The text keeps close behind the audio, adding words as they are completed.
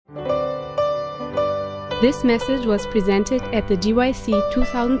This message was presented at the GYC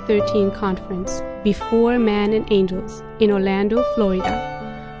 2013 conference, Before Man and Angels, in Orlando,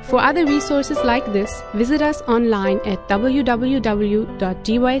 Florida. For other resources like this, visit us online at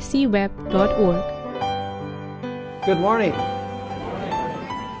www.gycweb.org. Good morning.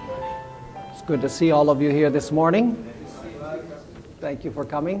 It's good to see all of you here this morning. Thank you for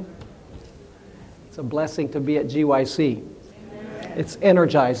coming. It's a blessing to be at GYC. It's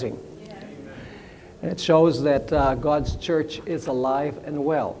energizing. And it shows that God's church is alive and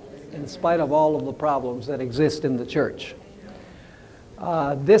well, in spite of all of the problems that exist in the church.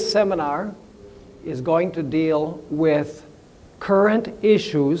 This seminar is going to deal with current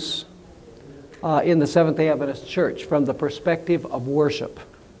issues in the Seventh-day Adventist Church from the perspective of worship.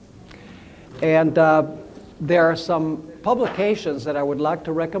 And there are some publications that I would like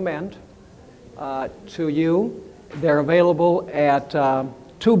to recommend to you. They're available at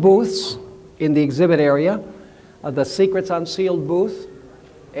two booths in the exhibit area, the Secrets Unsealed booth,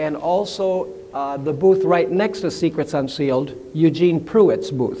 and also the booth right next to Secrets Unsealed, Eugene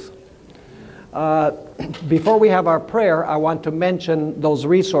Pruitt's booth. Before we have our prayer, I want to mention those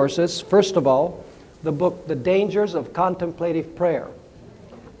resources. First of all, the book, The Dangers of Contemplative Prayer.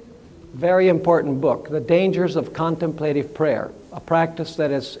 Very important book, The Dangers of Contemplative Prayer, a practice that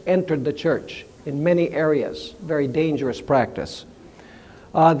has entered the church in many areas, very dangerous practice.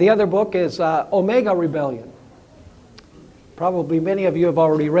 The other book is Omega Rebellion. Probably many of you have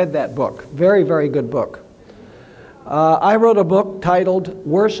already read that book. Very, very good book. I wrote a book titled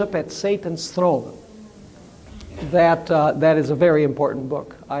Worship at Satan's Throne. That is a very important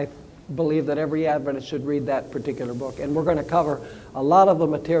book. I believe that every Adventist should read that particular book. And we're going to cover a lot of the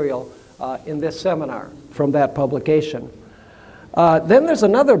material in this seminar from that publication. Then there's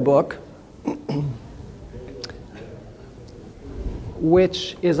another book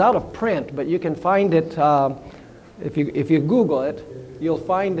which is out of print, but you can find it, if you Google it, you'll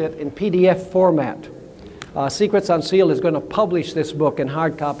find it in PDF format. Secrets Unsealed is going to publish this book in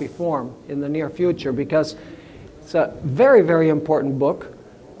hard copy form in the near future because it's a very, very important book.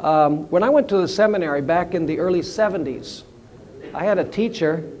 When I went to the seminary back in the early 70s, I had a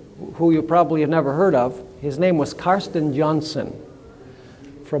teacher who you probably have never heard of. His name was Karsten Johnson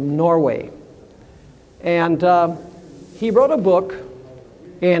from Norway. And he wrote a book,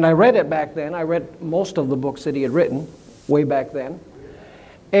 and I read it back then. I read most of the books that he had written way back then.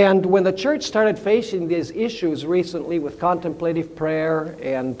 And when the church started facing these issues recently with contemplative prayer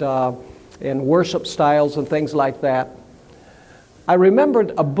and worship styles and things like that, I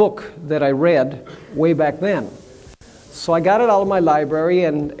remembered a book that I read way back then. So I got it out of my library,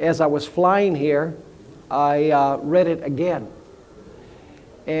 and as I was flying here, I read it again.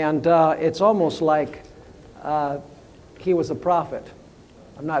 And it's almost like he was a prophet.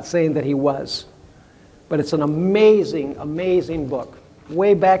 I'm not saying that he was, but it's an amazing, amazing book.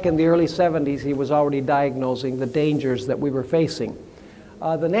 Way back in the early 70s, he was already diagnosing the dangers that we were facing.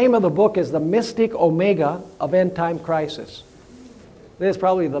 The name of the book is The Mystic Omega of End Time Crisis. This is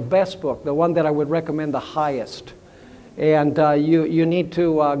probably the best book, the one that I would recommend the highest. And you need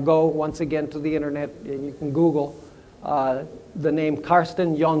to go once again to the internet, and you can Google the name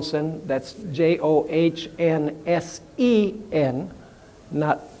Karsten Johnson. That's Johnssen,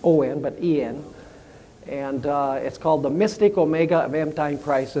 not O-N, but E-N. And it's called The Mystic Omega of End Time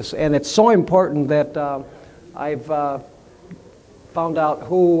Crisis. And it's so important that I've found out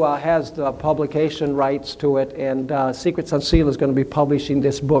who has the publication rights to it. And Secrets Unsealed is going to be publishing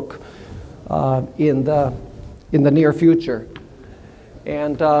this book in the near future.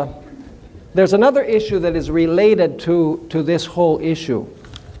 And there's another issue that is related to this whole issue.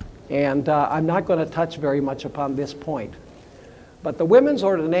 And I'm not going to touch very much upon this point. But the women's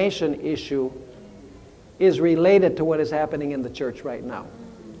ordination issue is related to what is happening in the church right now.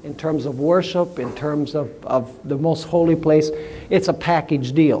 In terms of worship, in terms of the most holy place, it's a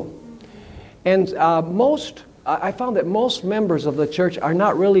package deal. And I found that most members of the church are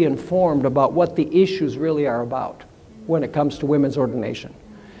not really informed about what the issues really are about when it comes to women's ordination.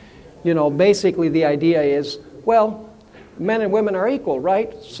 You know, basically the idea is, well, men and women are equal,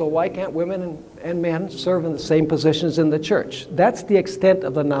 right? So why can't women and men serve in the same positions in the church? That's the extent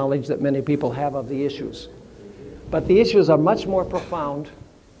of the knowledge that many people have of the issues. But the issues are much more profound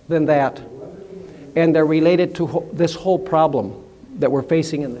than that, and they're related to this whole problem that we're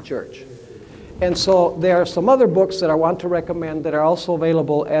facing in the church. And so there are some other books that I want to recommend that are also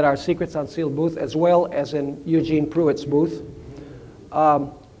available at our Secrets Unsealed booth, as well as in Eugene Pruitt's booth.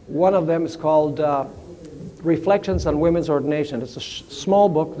 One of them is called Reflections on Women's Ordination. It's a small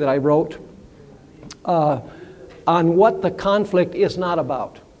book that I wrote on what the conflict is not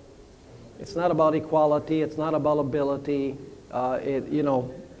about. It's not about equality. It's not about ability.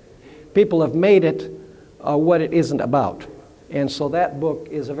 People have made it what it isn't about. And so that book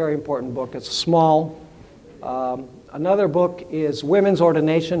is a very important book. It's small. Another book is Women's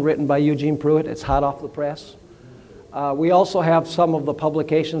Ordination, written by Eugene Pruitt. It's hot off the press. We also have some of the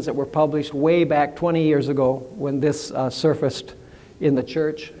publications that were published way back 20 years ago when this surfaced in the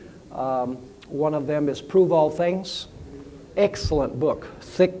church. One of them is Prove All Things. Excellent book,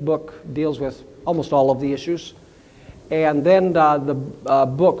 thick book, deals with almost all of the issues. And then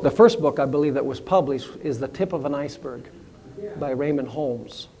the first book I believe that was published is The Tip of an Iceberg by Raymond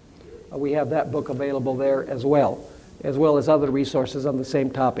Holmes. We have that book available there as well as other resources on the same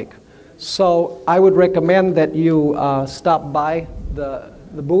topic. So I would recommend that you stop by the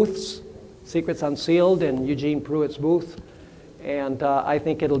booths, Secrets Unsealed and Eugene Pruitt's booth. And I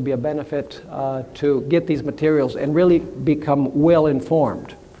think it'll be a benefit to get these materials and really become well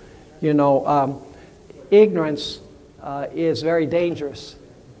informed. Ignorance is very dangerous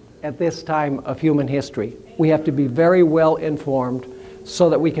at this time of human history. We have to be very well informed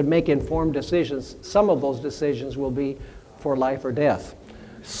so that we can make informed decisions. Some of those decisions will be for life or death.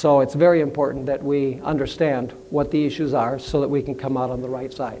 So it's very important that we understand what the issues are so that we can come out on the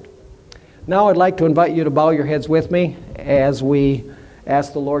right side. Now I'd like to invite you to bow your heads with me as we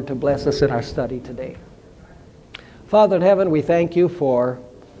ask the Lord to bless us in our study today. Father in heaven, we thank you for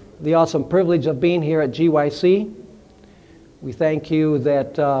the awesome privilege of being here at GYC. We thank you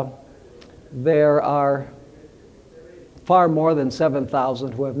that there are far more than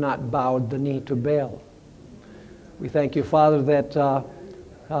 7,000 who have not bowed the knee to Baal. We thank you, Father, that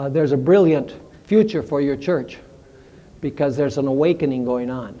there's a brilliant future for your church because there's an awakening going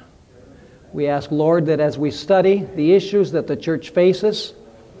on. We ask, Lord, that as we study the issues that the church faces,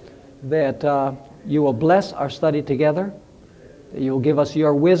 that you will bless our study together, that you will give us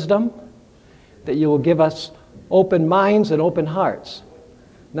your wisdom, that you will give us open minds and open hearts,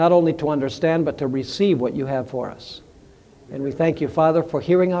 not only to understand, but to receive what you have for us. And we thank you, Father, for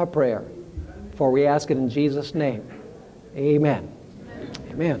hearing our prayer, for we ask it in Jesus' name. Amen.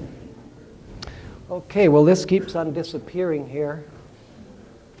 Amen. Okay, well, this keeps on disappearing here.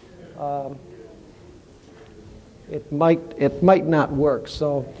 It might not work,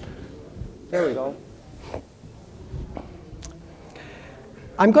 so there we go.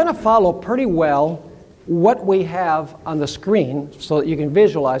 I'm going to follow pretty well what we have on the screen so that you can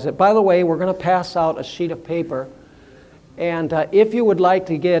visualize it. By the way, we're going to pass out a sheet of paper, and if you would like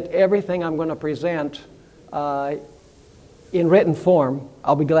to get everything I'm going to present in written form,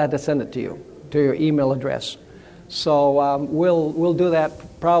 I'll be glad to send it to you, to your email address. So we'll do that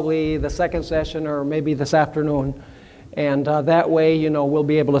probably the second session or maybe this afternoon. And that way, we'll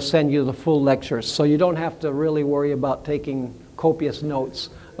be able to send you the full lectures. So you don't have to really worry about taking copious notes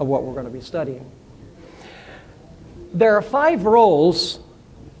of what we're going to be studying. There are 5 roles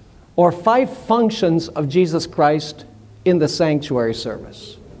or 5 functions of Jesus Christ in the sanctuary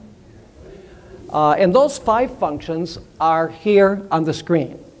service. And those 5 functions are here on the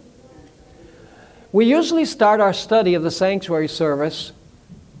screen. We usually start our study of the sanctuary service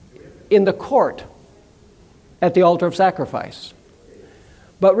in the court at the altar of sacrifice.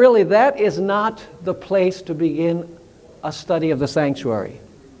 But really, that is not the place to begin a study of the sanctuary.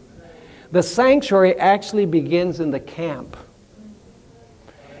 The sanctuary actually begins in the camp.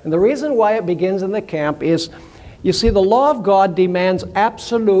 And the reason why it begins in the camp is, you see, the law of God demands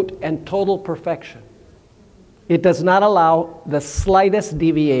absolute and total perfection. It does not allow the slightest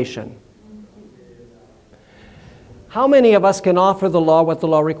deviation. How many of us can offer the law what the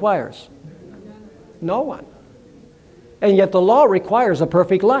law requires? No one. And yet the law requires a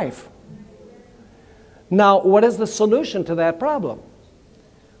perfect life. Now, what is the solution to that problem?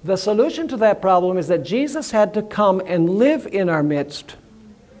 The solution to that problem is that Jesus had to come and live in our midst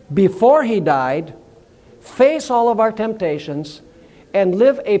before he died, face all of our temptations, and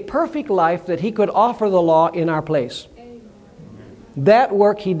live a perfect life that he could offer the law in our place. That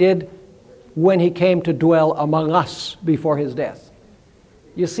work he did when he came to dwell among us before his death.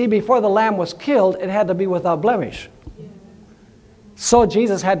 You see, before the lamb was killed, it had to be without blemish. So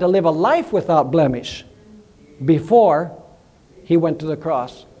Jesus had to live a life without blemish before he went to the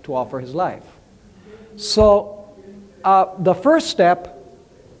cross to offer his life. So the first step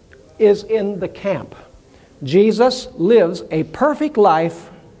is in the camp. Jesus lives a perfect life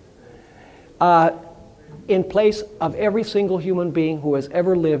in place of every single human being who has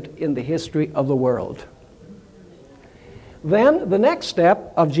ever lived in the history of the world. Then the next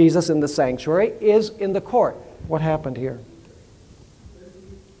step of Jesus in the sanctuary is in the court. What happened here?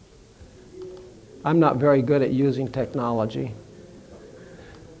 I'm not very good at using technology.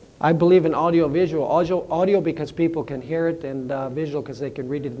 I believe in audio-visual. Audio because people can hear it, and visual because they can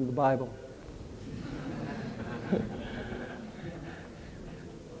read it in the Bible.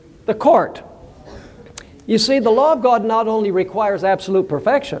 The court. You see, the law of God not only requires absolute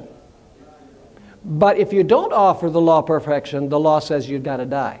perfection, but if you don't offer the law of perfection, the law says you've got to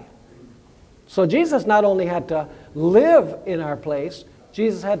die. So Jesus not only had to live in our place,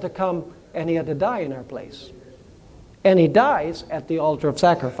 Jesus had to come and he had to die in our place. And he dies at the altar of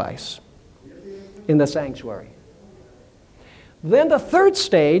sacrifice in the sanctuary. Then the third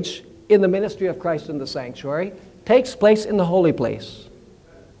stage in the ministry of Christ in the sanctuary takes place in the holy place.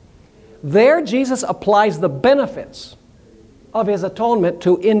 There Jesus applies the benefits of his atonement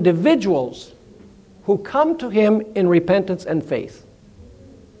to individuals who come to him in repentance and faith.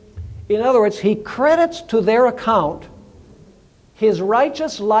 In other words, he credits to their account his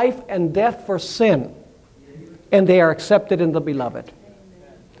righteous life and death for sin, and they are accepted in the beloved.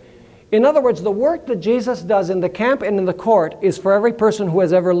 In other words, the work that Jesus does in the camp and in the court is for every person who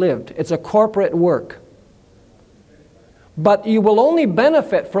has ever lived. It's a corporate work. But you will only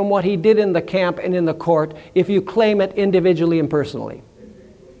benefit from what he did in the camp and in the court if you claim it individually and personally.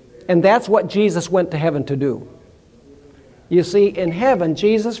 And that's what Jesus went to heaven to do. You see, in heaven,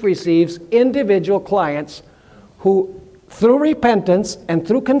 Jesus receives individual clients who, through repentance and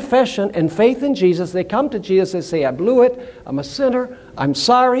through confession and faith in Jesus, they come to Jesus and say, I blew it, I'm a sinner, I'm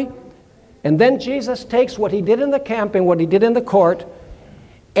sorry. And then Jesus takes what he did in the camp and what he did in the court,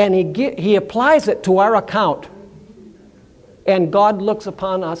 and he applies it to our account. And God looks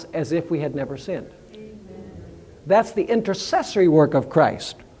upon us as if we had never sinned. Amen. That's the intercessory work of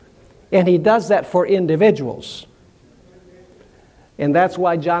Christ. And he does that for individuals. And that's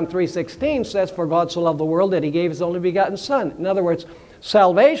why John 3:16 says, for God so loved the world that he gave his only begotten Son. In other words,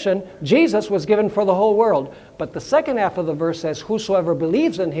 salvation, Jesus was given for the whole world. But the second half of the verse says, whosoever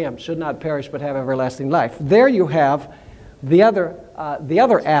believes in him should not perish but have everlasting life. There you have the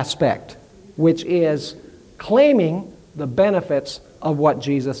other aspect, which is claiming the benefits of what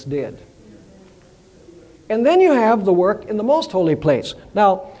Jesus did. And then you have the work in the most holy place.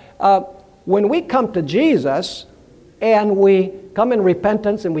 Now, when we come to Jesus and we come in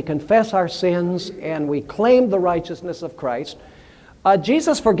repentance and we confess our sins and we claim the righteousness of Christ,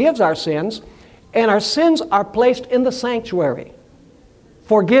 Jesus forgives our sins, and our sins are placed in the sanctuary.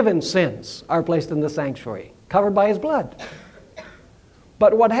 Forgiven sins are placed in the sanctuary, covered by his blood.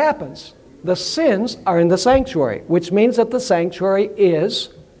 But what happens? The sins are in the sanctuary, which means that the sanctuary is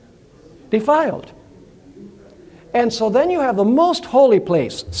defiled. And so then you have the most holy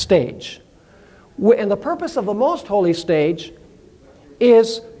place stage. And the purpose of the most holy stage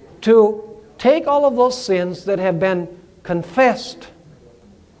is to take all of those sins that have been confessed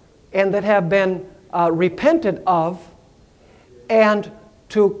and that have been repented of, and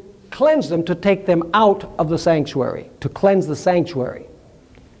to cleanse them, to take them out of the sanctuary, to cleanse the sanctuary.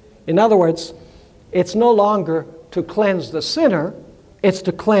 In other words, it's no longer to cleanse the sinner, it's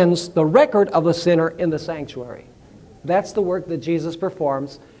to cleanse the record of the sinner in the sanctuary. That's the work that Jesus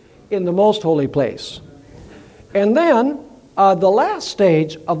performs in the most holy place. And then the last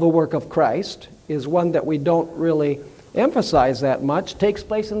stage of the work of Christ is one that we don't really emphasize that much, takes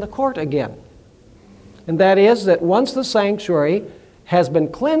place in the court again. And that is that once the sanctuary has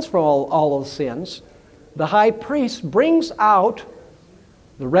been cleansed from all of the sins, the high priest brings out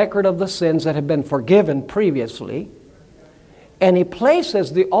the record of the sins that have been forgiven previously, and he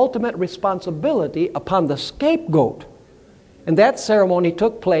places the ultimate responsibility upon the scapegoat. And that ceremony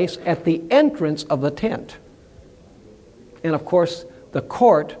took place at the entrance of the tent. And of course, the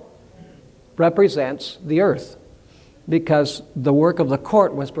court represents the earth, because the work of the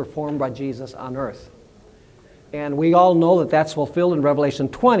court was performed by Jesus on earth. And we all know that that's fulfilled in Revelation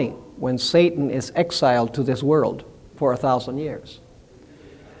 20, when Satan is exiled to this world for 1,000 years.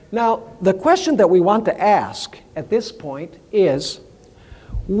 Now, the question that we want to ask at this point is,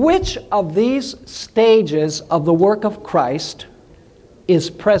 which of these stages of the work of Christ is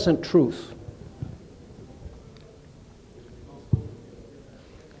present truth?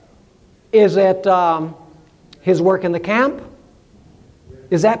 Is it his work in the camp?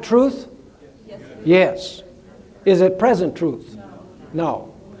 Is that truth? Yes. Is it present truth?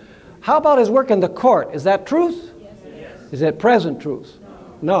 No. How about his work in the court? Is that truth? Yes. Is it present truth?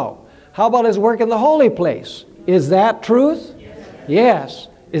 No. How about his work in the holy place? Is that truth? Yes.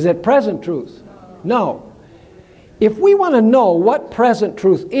 Is it present truth? No. If we want to know what present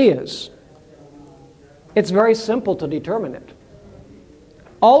truth is, it's very simple to determine it.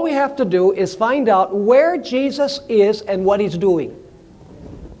 All we have to do is find out where Jesus is and what he's doing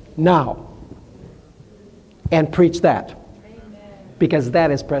now, and preach that. because that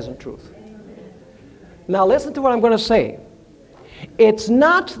is present truth. Now listen to what I'm going to say. It's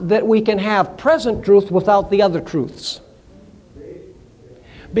not that we can have present truth without the other truths.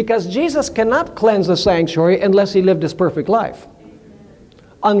 Because Jesus cannot cleanse the sanctuary unless he lived his perfect life.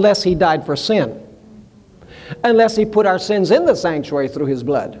 Unless he died for sin. Unless he put our sins in the sanctuary through his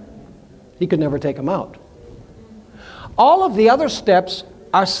blood. He could never take them out. All of the other steps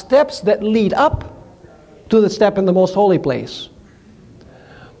are steps that lead up to the step in the most holy place.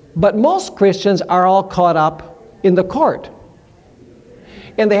 But most Christians are all caught up in the court.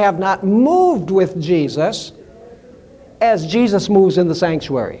 And they have not moved with Jesus as Jesus moves in the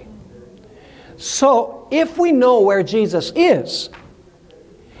sanctuary. So, if we know where Jesus is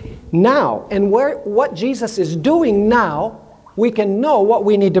now and what Jesus is doing now, we can know what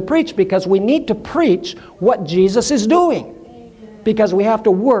we need to preach, because we need to preach what Jesus is doing. Because we have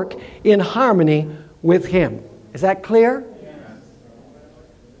to work in harmony with him. Is that clear?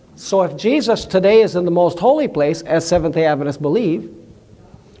 So if Jesus today is in the most holy place, as Seventh-day Adventists believe,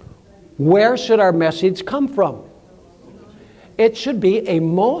 where should our message come from? It should be a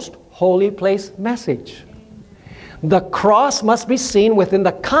most holy place message. The cross must be seen within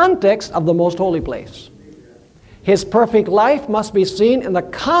the context of the most holy place. His perfect life must be seen in the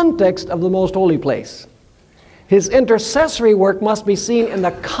context of the most holy place. His intercessory work must be seen in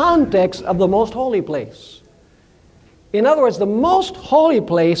the context of the most holy place. In other words, the most holy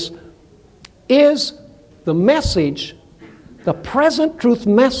place is the message, the present truth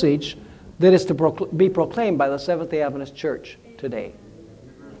message that is to be proclaimed by the Seventh-day Adventist Church today.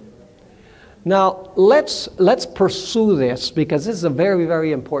 Now, let's pursue this, because this is a very,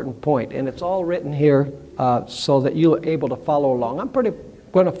 very important point, and it's all written here so that you're able to follow along. I'm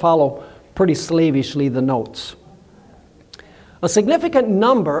going to follow pretty slavishly the notes. A significant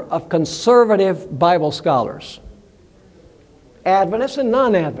number of conservative Bible scholars, Adventists and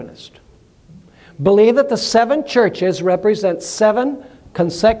non-Adventists, believe that the 7 churches represent 7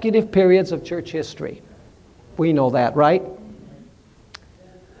 consecutive periods of church history. We know that, right?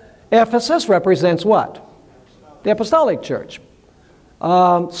 Ephesus represents what? The Apostolic Church.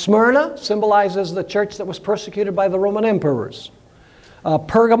 Smyrna symbolizes the church that was persecuted by the Roman emperors.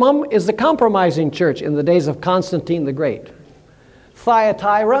 Pergamum is the compromising church in the days of Constantine the Great.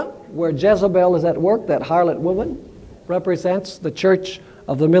 Thyatira, where Jezebel is at work, that harlot woman, represents the church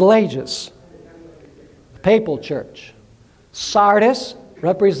of the Middle Ages. The Papal Church. Sardis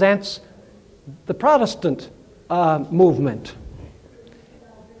represents the Protestant movement.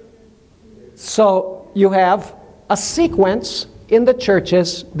 So you have a sequence in the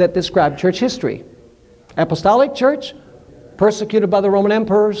churches that describe church history. Apostolic Church, persecuted by the Roman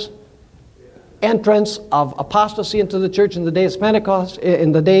emperors, entrance of apostasy into the church in the days of Pentecost,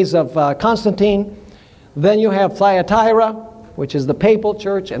 in the days of Constantine. Then you have Thyatira, which is the Papal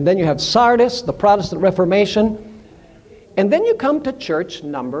Church, and then you have Sardis, the Protestant Reformation. And then you come to church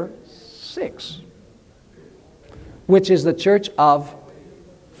number 6, which is the church of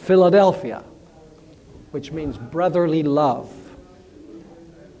Philadelphia, which means brotherly love.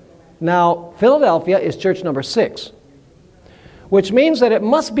 Now, Philadelphia is church number 6, which means that it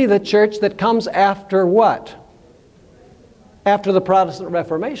must be the church that comes after what? After the Protestant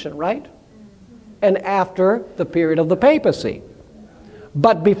Reformation, right? And after the period of the papacy.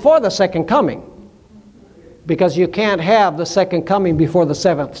 But before the second coming, because you can't have the second coming before the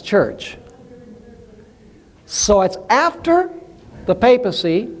 7th church. So it's after the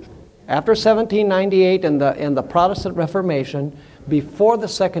papacy, after 1798 and the Protestant Reformation, before the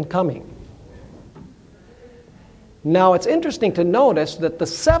second coming. Now it's interesting to notice that the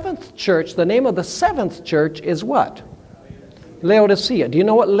 7th church, the name of the 7th church is what? Laodicea. Do you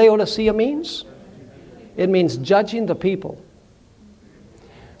know what Laodicea means? It means judging the people.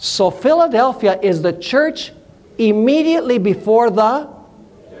 So Philadelphia is the church immediately before the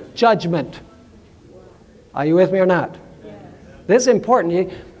judgment. Are you with me or not? This is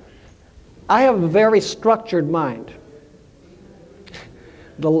important. I have a very structured mind.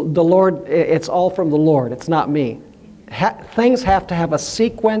 The Lord, it's all from the Lord. It's not me. Things have to have a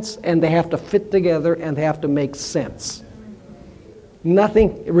sequence, and they have to fit together, and they have to make sense.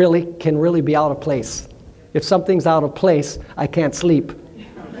 Nothing can really be out of place. If something's out of place, I can't sleep.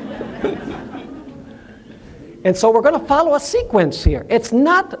 And so we're going to follow a sequence here. It's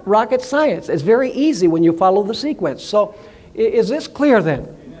not rocket science. It's very easy when you follow the sequence. So is this clear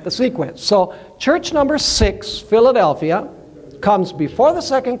then, the sequence? So church number 6, Philadelphia, comes before the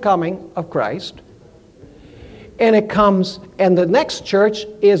second coming of Christ. And it comes, and the next church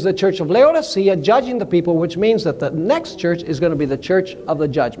is the church of Laodicea, judging the people, which means that the next church is going to be the church of the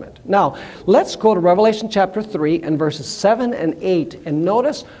judgment. Now, let's go to Revelation chapter 3 and verses 7 and 8, and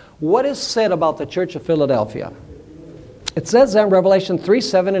notice what is said about the church of Philadelphia. It says in Revelation 3,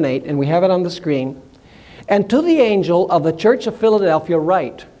 7 and 8, and we have it on the screen, "And to the angel of the church of Philadelphia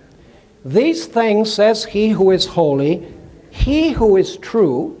write, These things says he who is holy, he who is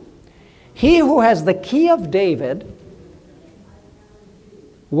true, he who has the key of David."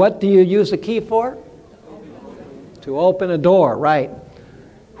 What do you use the key for? To open a door, right.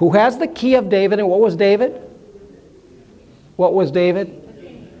 Who has the key of David, and what was David? What was David?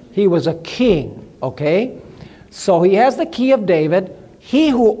 He was a king, okay? So he has the key of David. He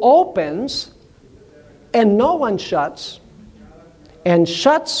who opens and no one shuts, and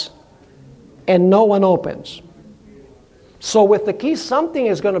shuts and no one opens. So with the key, something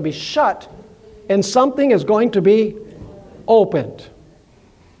is going to be shut and something is going to be opened.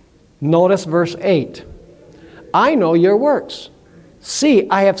 Notice verse 8. "I know your works. See,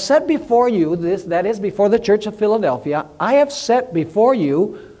 I have set before you," this, that is before the church of Philadelphia, "I have set before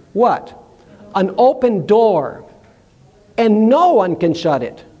you," what? "An open door, and no one can shut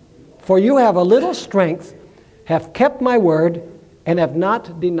it. For you have a little strength, have kept my word, and have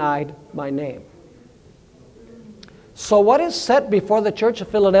not denied my name." So what is set before the church of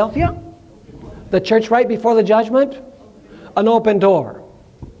Philadelphia? The church right before the judgment? An open door.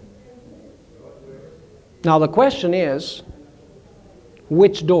 Now the question is,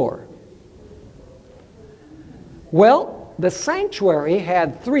 which door? Well, the sanctuary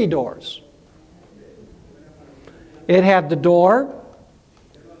had 3 doors. It had the door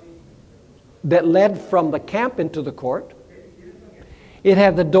that led from the camp into the court. It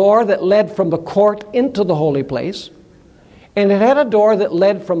had the door that led from the court into the holy place. And it had a door that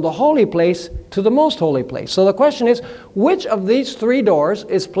led from the holy place to the most holy place. So the question is, which of these 3 doors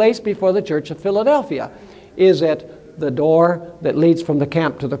is placed before the church of Philadelphia? Is it the door that leads from the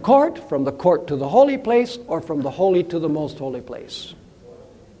camp to the court, from the court to the holy place, or from the holy to the most holy place?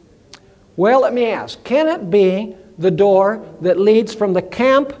 Well, let me ask, can it be the door that leads from the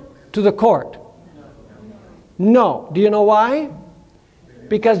camp to the court? No. Do you know why?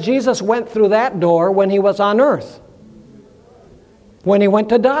 Because Jesus went through that door when he was on earth, when he went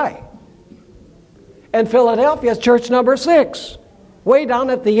to die. And Philadelphia is church number 6, way down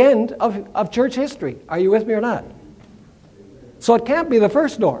at the end of church history. Are you with me or not? So it can't be the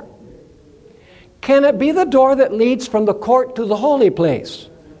first door. Can it be the door that leads from the court to the holy place?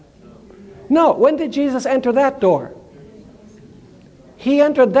 No. When did Jesus enter that door? He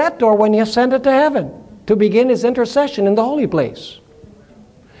entered that door when he ascended to heaven to begin his intercession in the holy place.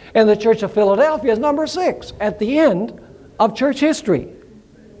 And the church of Philadelphia is number 6 at the end of church history.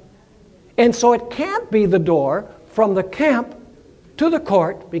 And so it can't be the door from the camp to the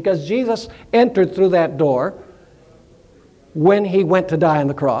court, because Jesus entered through that door when he went to die on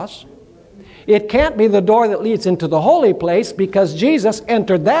the cross. It can't be the door that leads into the holy place, because Jesus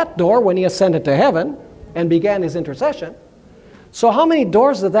entered that door when he ascended to heaven and began his intercession. So how many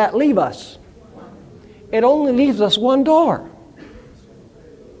doors does that leave us? It only leaves us 1 door.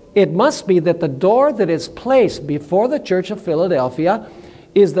 It must be that the door that is placed before the church of Philadelphia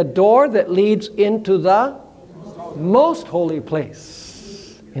is the door that leads into the most holy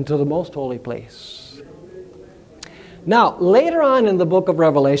place. Into the most holy place. Now, later on in the book of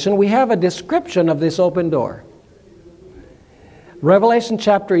Revelation, we have a description of this open door. Revelation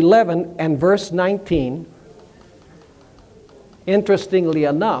chapter 11 and verse 19. Interestingly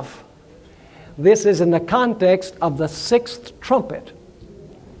enough, this is in the context of the 6th trumpet.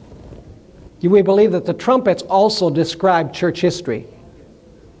 We believe that the trumpets also describe church history.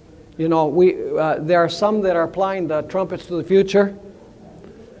 You know, there are some that are applying the trumpets to the future.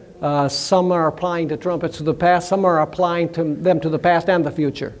 Some are applying the trumpets to the past. Some are applying them to the past and the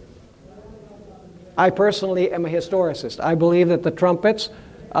future. I personally am a historicist. I believe that the trumpets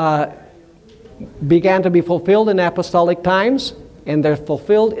began to be fulfilled in apostolic times, and they're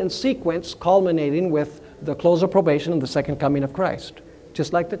fulfilled in sequence, culminating with the close of probation and the second coming of Christ,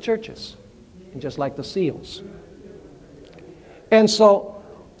 just like the churches. And just like the seals. And so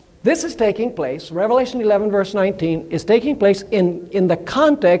this is taking place, Revelation 11 verse 19 is taking place in the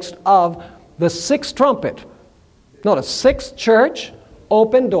context of the 6th trumpet. Notice, 6th church,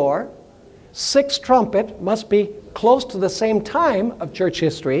 open door. 6th trumpet must be close to the same time of church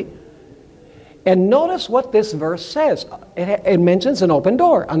history. And notice what this verse says. It mentions an open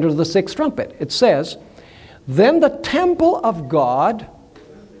door under the 6th trumpet. It says, "Then the temple of God,"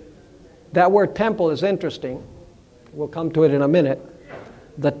 that word temple is interesting. We'll come to it in a minute.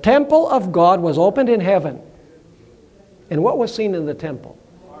 "The temple of God was opened in heaven, And what was seen in the temple?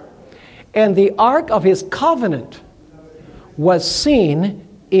 And the ark of his covenant was seen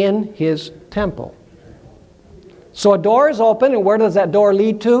in his temple. So a door is open, and where does that door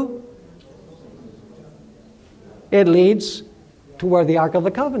lead to? It leads to where the ark of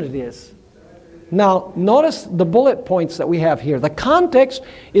the covenant is. Now, notice the bullet points that we have here. The context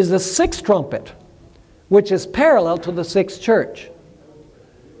is the sixth trumpet, which is parallel to the sixth church.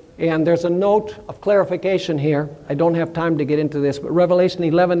 And there's a note of clarification here. I don't have time to get into this, but Revelation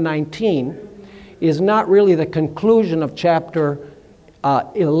 11:19 is not really the conclusion of chapter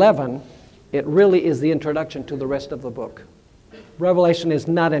 11. It really is the introduction to the rest of the book. Revelation is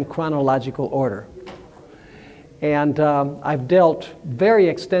not in chronological order. And I've dealt very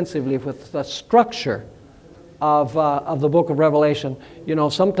extensively with the structure of the book of Revelation. You know,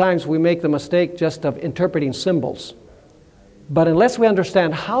 sometimes we make the mistake just of interpreting symbols. But unless we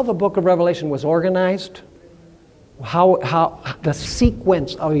understand how the book of Revelation was organized, how the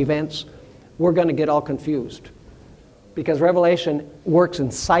sequence of events, we're going to get all confused. Because Revelation works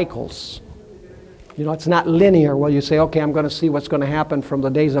in cycles. You know, it's not linear where you say, okay, I'm going to see what's going to happen from the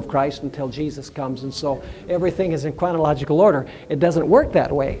days of Christ until Jesus comes. And so everything is in chronological order. It doesn't work that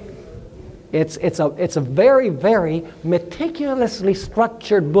way. It's a very, very meticulously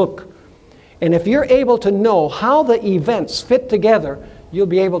structured book. And if you're able to know how the events fit together, you'll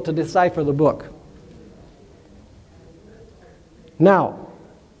be able to decipher the book. Now,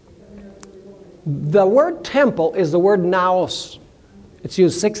 the word temple is the word naos. It's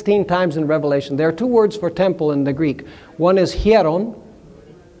used 16 times in Revelation. There are two words for temple in the Greek. One is hieron,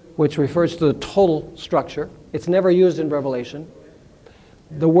 which refers to the total structure. It's never used in Revelation.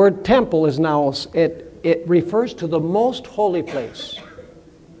 The word temple is naos. It refers to the most holy place.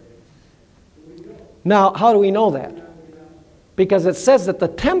 Now, how do we know that? Because it says that the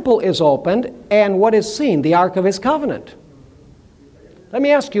temple is opened, and what is seen? The Ark of His Covenant. Let me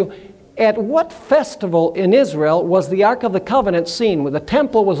ask you, at what festival in Israel was the Ark of the Covenant seen, where the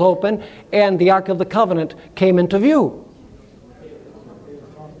temple was open and the Ark of the Covenant came into view?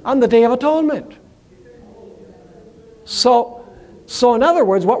 On the Day of Atonement. So in other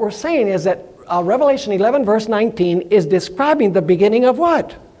words, what we're saying is that Revelation 11 verse 19 is describing the beginning of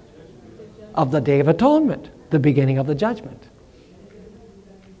what? Of the Day of Atonement, the beginning of the judgment.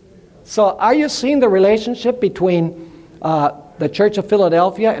 So are you seeing the relationship between the Church of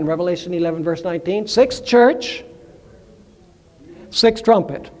Philadelphia in Revelation 11 verse 19? Sixth church, sixth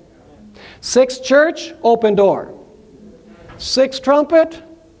trumpet. Sixth church, open door. Sixth trumpet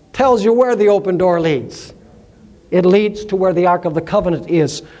tells you where the open door leads. It leads to where the Ark of the Covenant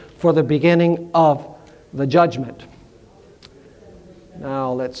is for the beginning of the judgment.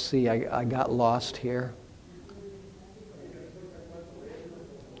 Now, let's see, I got lost here.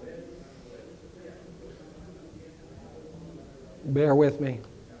 Bear with me.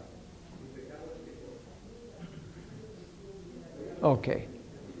 Okay,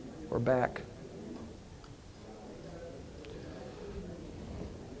 we're back.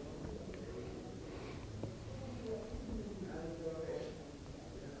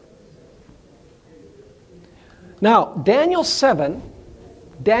 Now, Daniel 7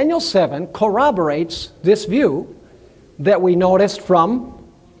 corroborates this view that we noticed from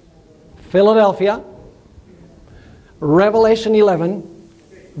Philadelphia, Revelation 11,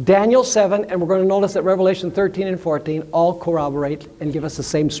 Daniel 7, and we're going to notice that Revelation 13 and 14 all corroborate and give us the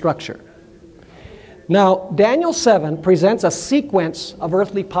same structure. Now, Daniel 7 presents a sequence of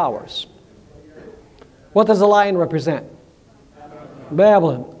earthly powers. What does the lion represent?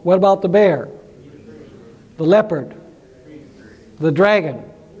 Babylon. What about the bear? The leopard? The dragon?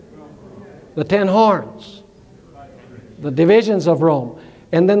 The 10 horns? The divisions of Rome.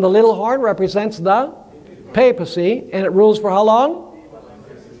 And then the little horn represents the papacy, and it rules for how long?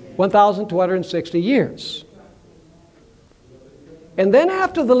 1,260 years. And then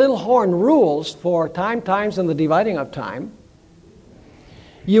after the little horn rules for time, times, and the dividing of time,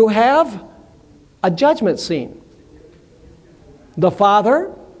 you have a judgment scene. The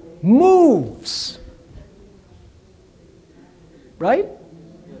Father moves. Right?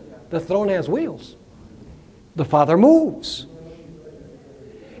 The throne has wheels. The Father moves.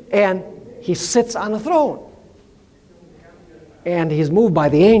 And He sits on the throne. And He's moved by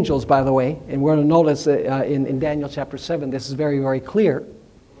the angels, by the way. And we're going to notice in Daniel chapter 7, this is very, very clear.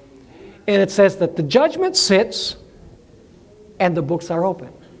 And it says that the judgment sits and the books are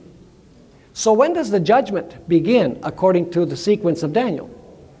open. So when does the judgment begin according to the sequence of Daniel?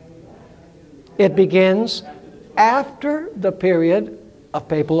 It begins after the period of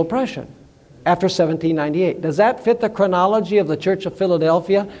papal oppression, after 1798. Does that fit the chronology of the Church of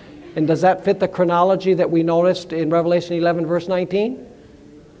Philadelphia And does that fit the chronology that we noticed in Revelation 11, verse 19?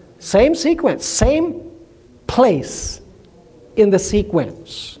 Same sequence, same place in the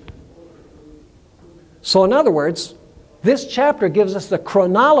sequence. So in other words, this chapter gives us the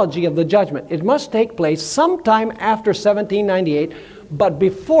chronology of the judgment. It must take place sometime after 1798, but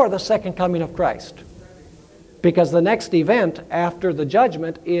before the second coming of Christ. Because the next event after the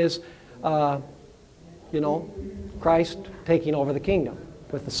judgment is, Christ taking over the kingdom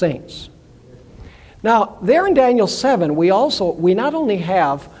with the saints. Now, there in Daniel 7, we not only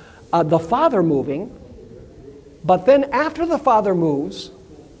have the Father moving, but then after the Father moves,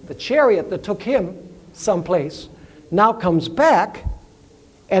 the chariot that took him someplace now comes back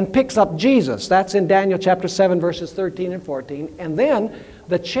and picks up Jesus. That's in Daniel chapter 7, verses 13 and 14. And then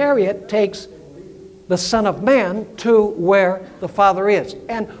the chariot takes the Son of Man to where the Father is.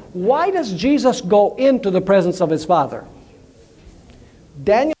 And why does Jesus go into the presence of his Father?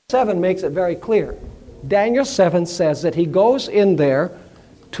 Daniel 7 makes it very clear. Daniel 7 says that he goes in there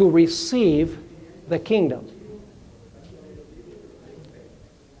to receive the kingdom.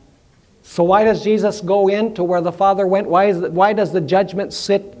 So why does Jesus go in to where the Father went? Why does the judgment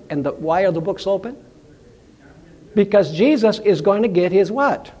sit and why are the books open? Because Jesus is going to get his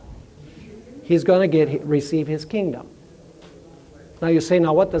what? He's going to receive his kingdom. Now you say,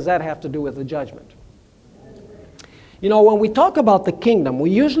 now what does that have to do with the judgment? You know, when we talk about the kingdom,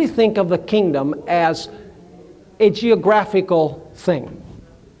 we usually think of the kingdom as a geographical thing.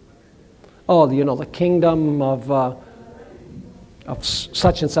 Oh, the kingdom of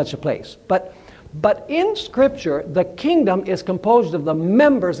such and such a place. But in Scripture, the kingdom is composed of the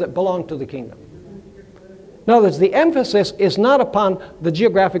members that belong to the kingdom. In other words, the emphasis is not upon the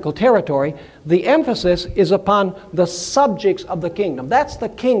geographical territory. The emphasis is upon the subjects of the kingdom. That's the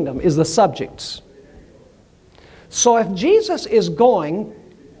kingdom, is the subjects. So if Jesus is going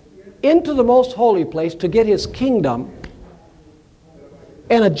into the most holy place to get his kingdom,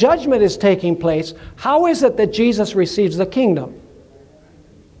 and a judgment is taking place, how is it that Jesus receives the kingdom?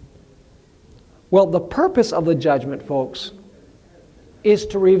 Well, the purpose of the judgment, folks, is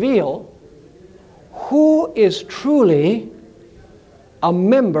to reveal who is truly a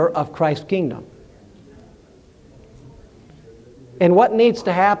member of Christ's kingdom. And what needs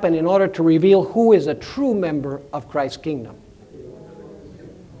to happen in order to reveal who is a true member of Christ's kingdom?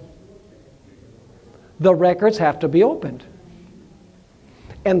 The records have to be opened.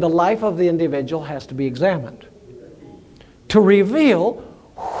 And the life of the individual has to be examined to reveal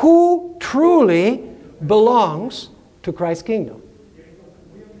who truly belongs to Christ's kingdom.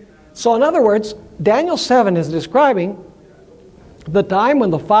 So in other words, Daniel 7 is describing the time when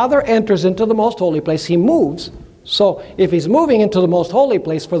the Father enters into the most holy place. He moves. So if he's moving into the most holy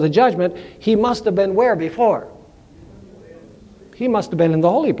place for the judgment, he must have been where before? He must have been in the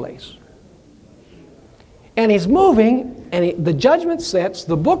holy place. And he's moving, and the judgment sits,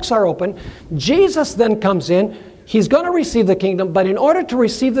 the books are open. Jesus then comes in. He's going to receive the kingdom, but in order to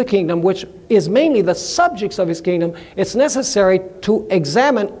receive the kingdom, which is mainly the subjects of his kingdom, it's necessary to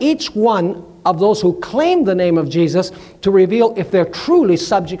examine each one of those who claim the name of Jesus to reveal if they're truly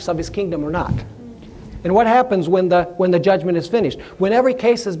subjects of his kingdom or not. And what happens when the judgment is finished? When every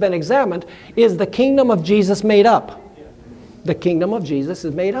case has been examined, is the kingdom of Jesus made up? The kingdom of Jesus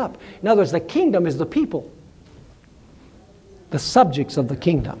is made up. In other words, the kingdom is the people, the subjects of the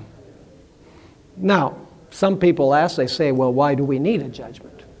kingdom. Now, some people ask, they say, well, why do we need a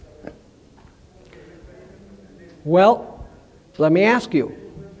judgment? Well, let me ask you,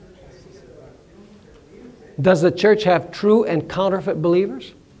 does the church have true and counterfeit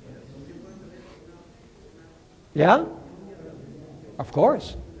believers? Yeah? Of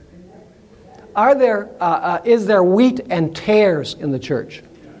course. Is there wheat and tares in the church?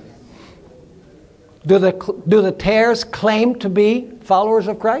 Do the tares claim to be followers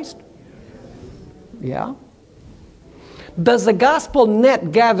of Christ? Yeah. Does the gospel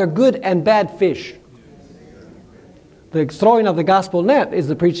net gather good and bad fish? The throwing of the gospel net is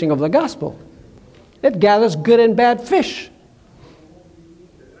the preaching of the gospel. It gathers good and bad fish.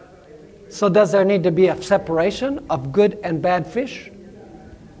 So does there need to be a separation of good and bad fish?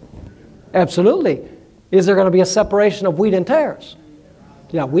 Absolutely. Is there going to be a separation of wheat and tares?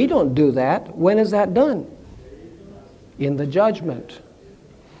 Yeah, we don't do that. When is that done? In the judgment.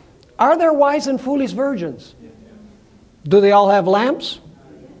 Are there wise and foolish virgins? Do they all have lamps?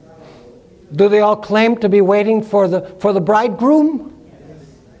 Do they all claim to be waiting for the bridegroom?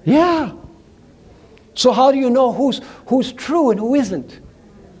 Yeah. So how do you know who's true and who isn't?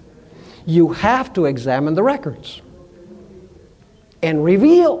 You have to examine the records and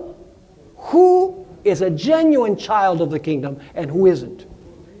reveal who is a genuine child of the kingdom and who isn't.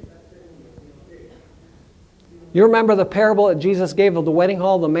 You remember the parable that Jesus gave of the wedding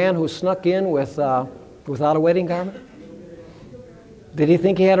hall, the man who snuck in without a wedding garment? Did he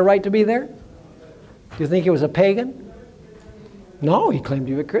think he had a right to be there? Do you think he was a pagan? No, he claimed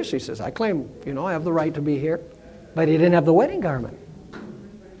to be a Christian. He says, I claim, I have the right to be here. But he didn't have the wedding garment.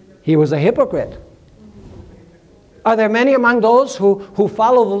 He was a hypocrite. Are there many among those who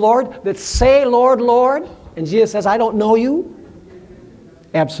follow the Lord that say, Lord, Lord? And Jesus says, I don't know you?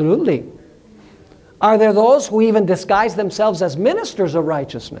 Absolutely. Are there those who even disguise themselves as ministers of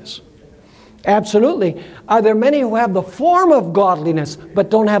righteousness? Absolutely. Are there many who have the form of godliness but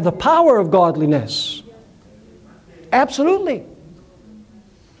don't have the power of godliness? Absolutely.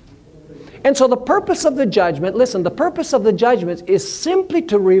 And so the purpose of the judgment, listen, the purpose of the judgment is simply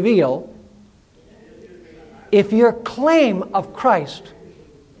to reveal if your claim of Christ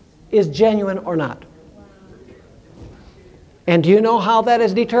is genuine or not. And do you know how that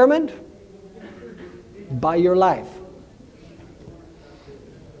is determined? By your life.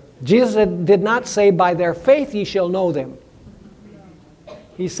 Jesus did not say, by their faith ye shall know them.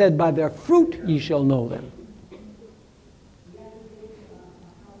 He said, by their fruit ye shall know them.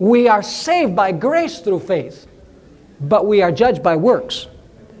 We are saved by grace through faith, but we are judged by works,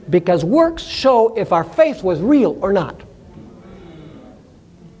 because works show if our faith was real or not.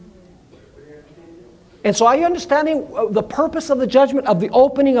 And so are you understanding the purpose of the judgment, of the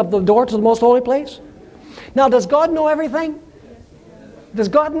opening of the door to the most holy place? Now, does God know everything? Does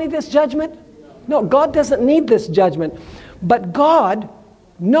God need this judgment? No, God doesn't need this judgment. But God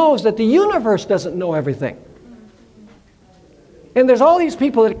knows that the universe doesn't know everything. And there's all these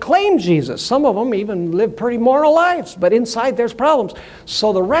people that claim Jesus. Some of them even live pretty moral lives, but inside there's problems.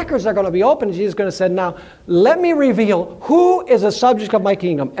 So the records are going to be open. Jesus is going to say, now, let me reveal who is a subject of my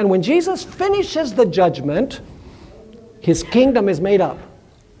kingdom. And when Jesus finishes the judgment, his kingdom is made up.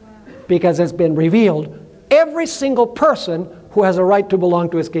 Because it's been revealed every single person who has a right to belong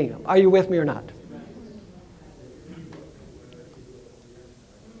to his kingdom. Are you with me or not?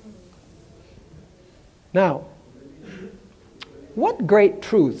 Now, what great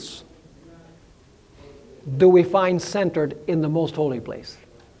truths do we find centered in the most holy place?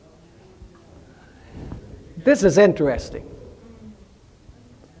 This is interesting.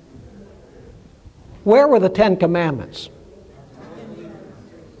 Where were the 10 Commandments?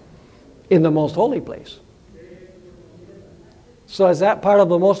 In the most holy place. So is that part of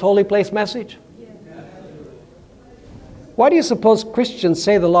the most holy place message? Why do you suppose Christians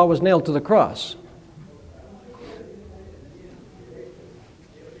say the law was nailed to the cross?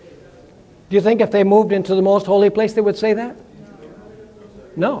 Do you think if they moved into the most holy place they would say that?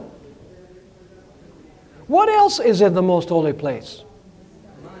 No. What else is in the most holy place?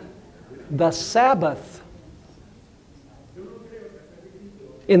 The Sabbath.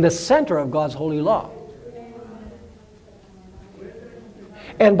 In the center of God's holy law.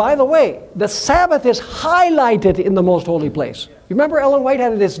 And by the way, the Sabbath is highlighted in the most holy place. You remember Ellen White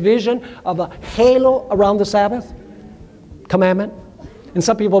had this vision of a halo around the Sabbath commandment? And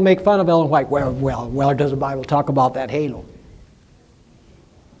some people make fun of Ellen White. Well, does the Bible talk about that halo?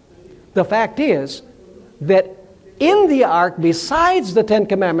 The fact is that in the ark, besides the 10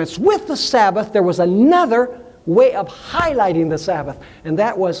 Commandments, with the Sabbath, there was another way of highlighting the Sabbath. And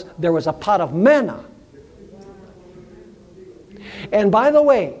that was, there was a pot of manna. And by the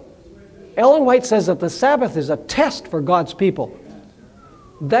way, Ellen White says that the Sabbath is a test for God's people.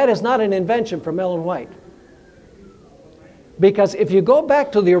 That is not an invention from Ellen White. Because if you go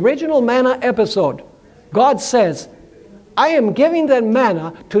back to the original manna episode, God says, I am giving them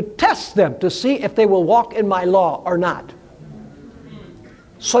manna to test them, to see if they will walk in my law or not.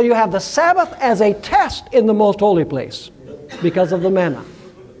 So you have the Sabbath as a test in the most holy place because of the manna.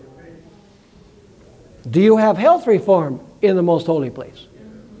 Do you have health reform in the most holy place?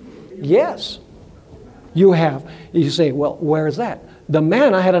 Yes, you have. You say, well, where is that? The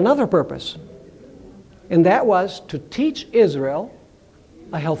manna had another purpose, and that was to teach Israel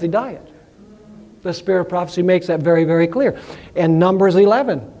a healthy diet. The Spirit of Prophecy makes that very, very clear. And Numbers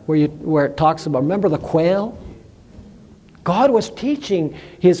 11, where it talks about, remember the quail? God was teaching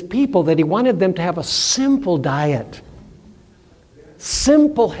His people that He wanted them to have a simple diet,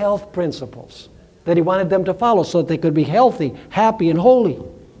 simple health principles that He wanted them to follow so that they could be healthy, happy, and holy.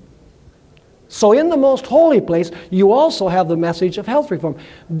 So in the most holy place, you also have the message of health reform.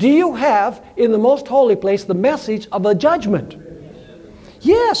 Do you have in the most holy place the message of a judgment?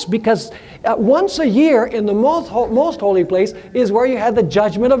 Yes, because once a year in the most holy place is where you had the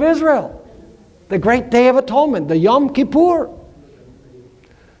judgment of Israel. The great Day of Atonement, the Yom Kippur.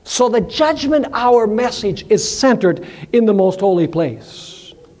 So the judgment hour message is centered in the most holy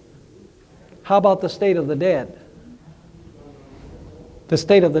place. How about the state of the dead? The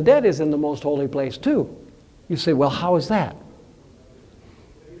state of the dead is in the most holy place too. You say, well, how is that?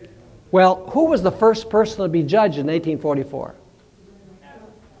 Well, who was the first person to be judged in 1844?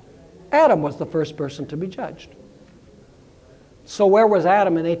 Adam was the first person to be judged. So where was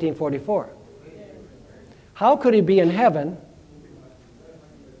Adam in 1844? How could he be in heaven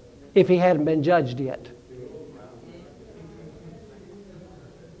if he hadn't been judged yet?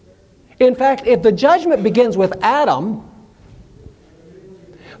 In fact, if the judgment begins with Adam,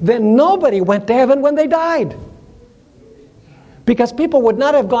 then nobody went to heaven when they died. Because people would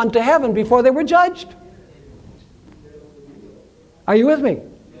not have gone to heaven before they were judged. Are you with me?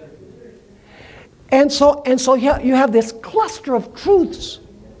 And so you have this cluster of truths.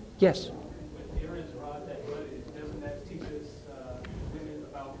 Yes? With Aaron's rod that budded, doesn't that teach us women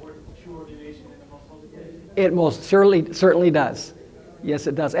about pure ordination in the most holy place? It most certainly does. Yes,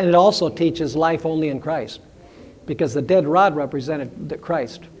 it does. And it also teaches life only in Christ. Because the dead rod represented the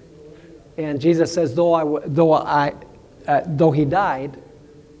Christ. And Jesus says, though he died,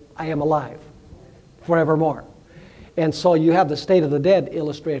 I am alive forevermore. And so you have the state of the dead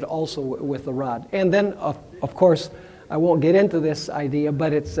illustrated also with the rod. And then, of course, I won't get into this idea,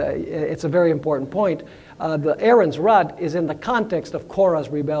 but it's a very important point. The Aaron's rod is in the context of Korah's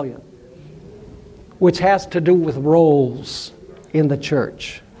rebellion, which has to do with roles in the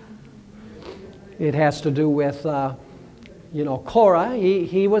church. It has to do with, Korah.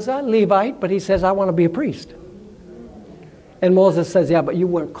 He was a Levite, but he says, I want to be a priest. And Moses says, yeah, but you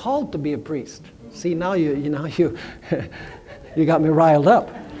weren't called to be a priest. See, now you got me riled up.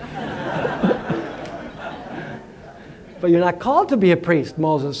 But you're not called to be a priest.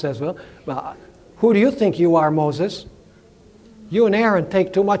 Moses says, well, who do you think you are, Moses? You and Aaron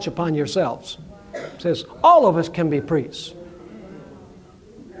take too much upon yourselves. Says, all of us can be priests.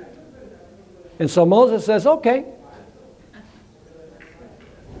 And so Moses says, okay,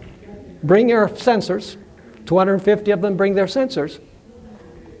 bring your censers. 250 of them bring their censers.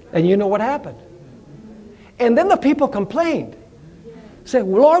 And you know what happened. And then the people complained. Say,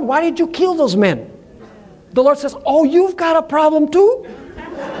 Lord, why did you kill those men? The Lord says, oh, you've got a problem too?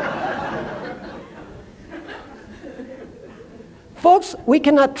 Folks, we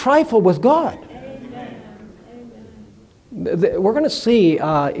cannot trifle with God. We're going to see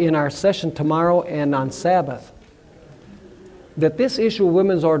in our session tomorrow and on Sabbath that this issue of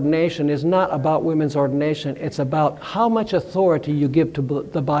women's ordination is not about women's ordination. It's about how much authority you give to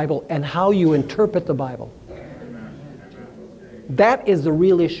the Bible and how you interpret the Bible. That is the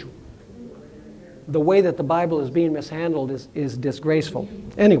real issue. The way that the Bible is being mishandled is disgraceful.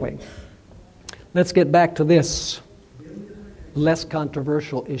 Anyway, let's get back to this less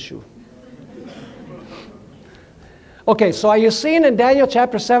controversial issue. Okay, so are you seeing in Daniel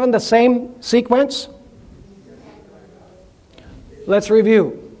chapter 7 the same sequence? Let's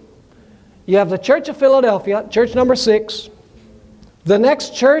review. You have the Church of Philadelphia, church number 6. The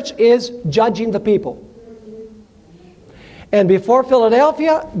next church is judging the people. And before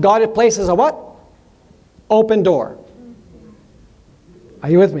Philadelphia, God places a what? Open door. Are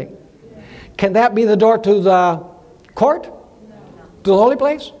you with me? Can that be the door to the court? To the holy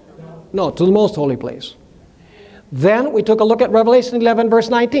place? No, to the most holy place. Then we took a look at Revelation 11 verse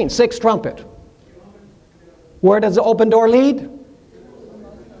 19, sixth trumpet. Where does the open door lead?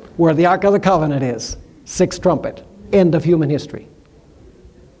 Where the Ark of the Covenant is. Sixth trumpet. End of human history.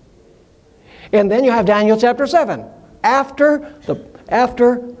 And then you have Daniel chapter 7. After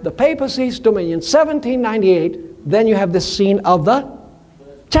the papacy's dominion, 1798, then you have this scene of the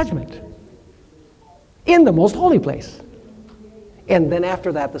judgment in the most holy place. And then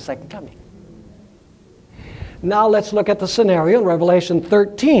after that, the second coming. Now let's look at the scenario in Revelation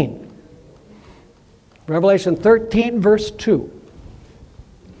 13. Revelation 13 verse 2.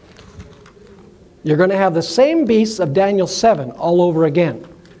 You're going to have the same beasts of Daniel 7 all over again.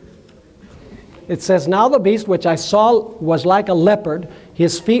 It says, now the beast which I saw was like a leopard,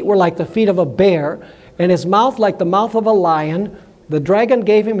 his feet were like the feet of a bear, and his mouth like the mouth of a lion. The dragon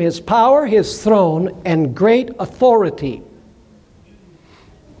gave him his power, his throne, and great authority.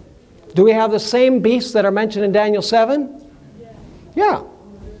 Do we have the same beasts that are mentioned in Daniel 7? Yeah.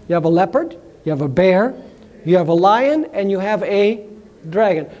 You have a leopard, you have a bear, you have a lion, and you have a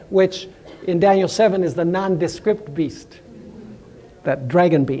dragon, which in Daniel 7 is the nondescript beast, that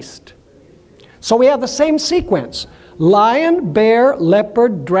dragon beast. So we have the same sequence. Lion, bear,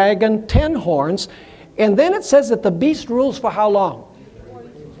 leopard, dragon, 10 horns. And then it says that the beast rules for how long?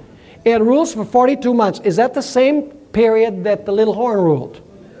 It rules for 42 months. Is that the same period that the little horn ruled?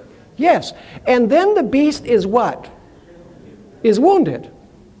 Yes. And then the beast is what? Is wounded.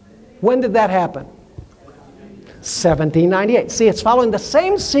 When did that happen? 1798. See, it's following the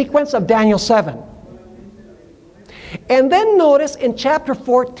same sequence of Daniel 7. And then notice in chapter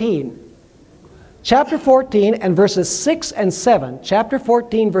 14 and verses 6 and 7, chapter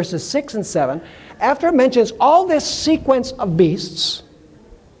 14 verses 6 and 7, after it mentions all this sequence of beasts,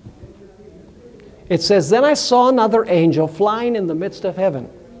 it says, "Then I saw another angel flying in the midst of heaven,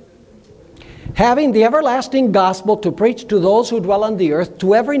 having the everlasting gospel to preach to those who dwell on the earth,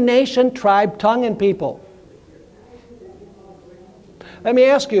 to every nation, tribe, tongue, and people." Let me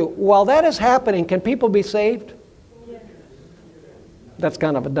ask you, while that is happening, can people be saved? That's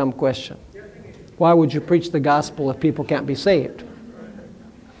kind of a dumb question. Why would you preach the gospel if people can't be saved?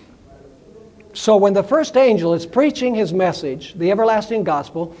 So when the first angel is preaching his message, the everlasting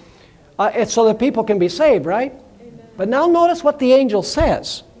gospel, it's so that people can be saved, right? Amen. But now notice what the angel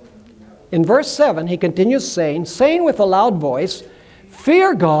says. In verse 7, he continues saying with a loud voice,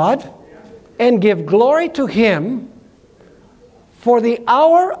 "Fear God and give glory to Him, for the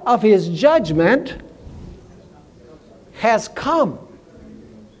hour of His judgment has come."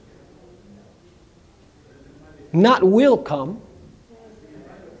 Not will come,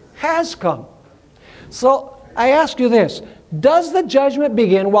 has come. So I ask you this, does the judgment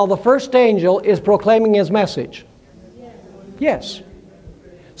begin while the first angel is proclaiming his message? Yes.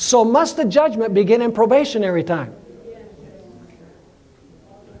 So must the judgment begin in probationary time?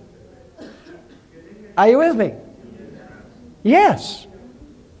 Are you with me? Yes.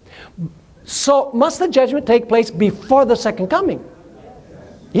 So must the judgment take place before the second coming?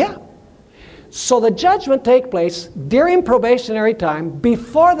 Yeah. So the judgment takes place during probationary time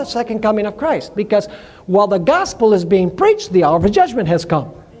before the second coming of Christ. Because while the gospel is being preached, the hour of judgment has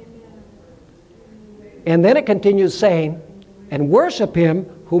come. And then it continues saying, "And worship Him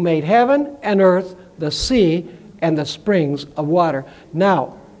who made heaven and earth, the sea, and the springs of water."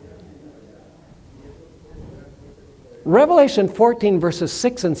 Now, Revelation 14 verses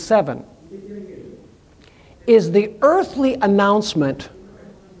 6 and 7 is the earthly announcement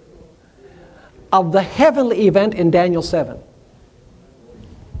of the heavenly event in Daniel 7.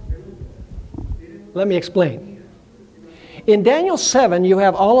 Let me explain. In Daniel 7, you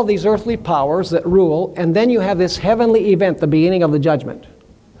have all of these earthly powers that rule, and then you have this heavenly event, the beginning of the judgment.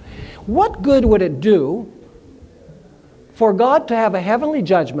 What good would it do for God to have a heavenly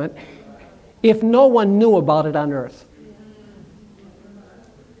judgment if no one knew about it on earth?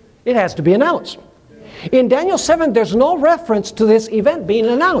 It has to be announced. In Daniel 7, there's no reference to this event being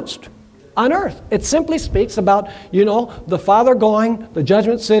announced on earth. It simply speaks about, the Father going, the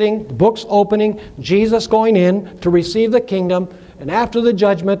judgment sitting, the books opening, Jesus going in to receive the kingdom, and after the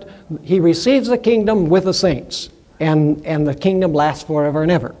judgment, He receives the kingdom with the saints, and the kingdom lasts forever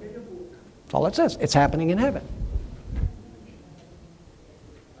and ever. That's all it says. It's happening in heaven.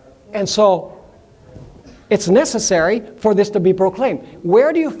 And so, it's necessary for this to be proclaimed.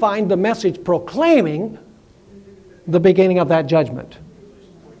 Where do you find the message proclaiming the beginning of that judgment?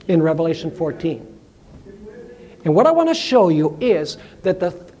 In Revelation 14. And what I want to show you is that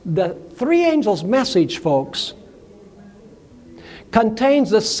the three angels' message, folks, contains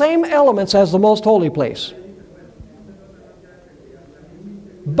the same elements as the most holy place.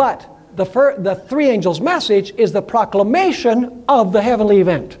 But the three angels' message is the proclamation of the heavenly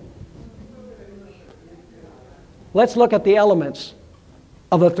event. Let's look at the elements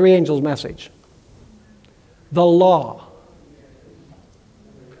of the three angels' message. The law.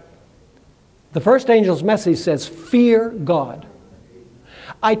 The first angel's message says, "Fear God."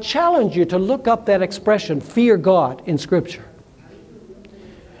 I challenge you to look up that expression, "fear God," in Scripture.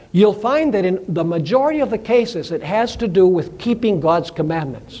 You'll find that in the majority of the cases, it has to do with keeping God's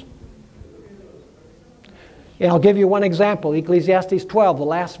commandments. And I'll give you one example. Ecclesiastes 12, the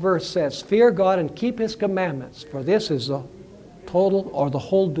last verse says, "Fear God and keep His commandments, for this is the total or the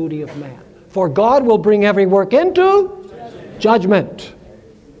whole duty of man. For God will bring every work into judgment."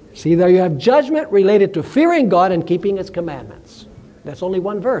 See, there you have judgment related to fearing God and keeping His commandments. That's only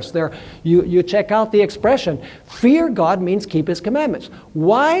one verse. There, you check out the expression. Fear God means keep His commandments.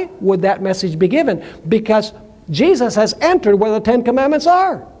 Why would that message be given? Because Jesus has entered where the Ten Commandments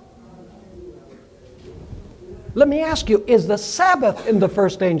are. Let me ask you, is the Sabbath in the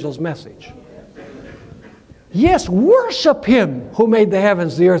first angel's message? Yes, worship Him who made the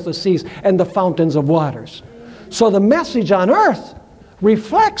heavens, the earth, the seas, and the fountains of waters. So the message on earth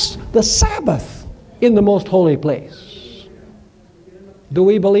reflects the Sabbath in the most holy place. Do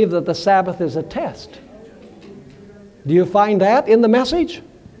we believe that the Sabbath is a test? Do you find that in the message?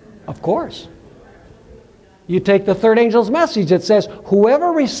 Of course. You take the third angel's message, it says,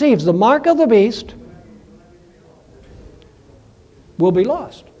 "Whoever receives the mark of the beast will be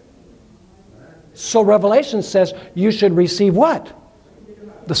lost." So Revelation says you should receive what?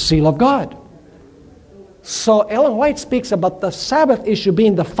 The seal of God. So Ellen White speaks about the Sabbath issue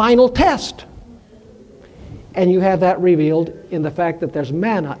being the final test. And you have that revealed in the fact that there's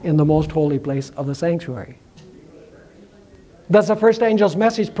manna in the most holy place of the sanctuary. Does the first angel's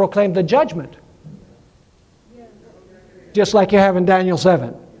message proclaim the judgment? Just like you have in Daniel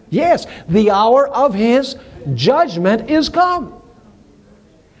 7. Yes, the hour of his judgment is come.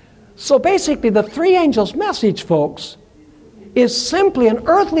 So basically the three angels' message, folks, is simply an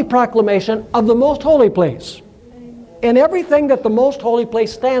earthly proclamation of the most holy place. And everything that the most holy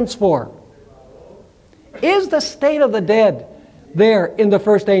place stands for. Is the state of the dead there in the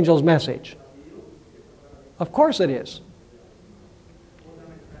first angel's message? Of course it is.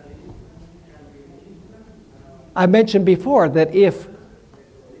 I mentioned before that if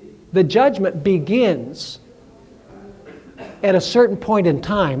the judgment begins at a certain point in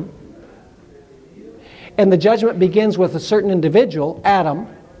time, and the judgment begins with a certain individual, Adam,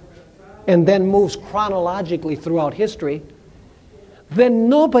 and then moves chronologically throughout history, then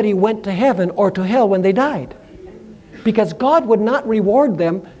nobody went to heaven or to hell when they died. Because God would not reward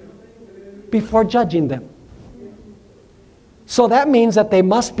them before judging them. So that means that they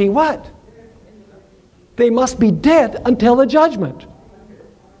must be what? They must be dead until the judgment.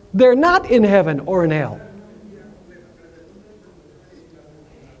 They're not in heaven or in hell.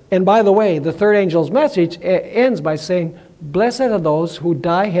 And by the way, the third angel's message ends by saying, blessed are those who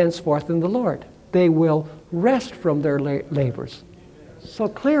die henceforth in the Lord. They will rest from their labors. So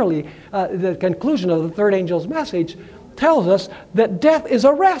clearly, the conclusion of the third angel's message tells us that death is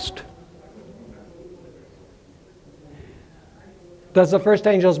a rest. Does the first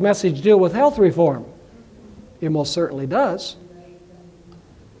angel's message deal with health reform? It most certainly does.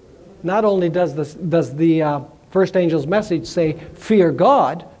 Not only does the first angel's message say, fear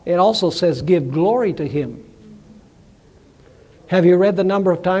God, it also says, give glory to Him. Have you read the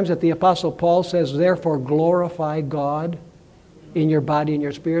number of times that the Apostle Paul says, therefore glorify God in your body and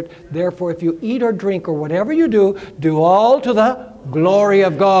your spirit? Therefore, if you eat or drink or whatever you do, do all to the glory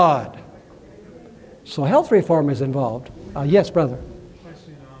of God. So health reform is involved. Yes, brother.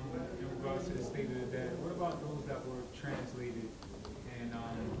 Question in regards to the state of the dead. What about those that were translated and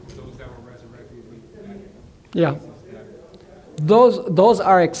those that were resurrected? Yeah. Those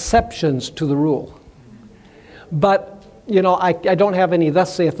are exceptions to the rule. But, you know, I don't have any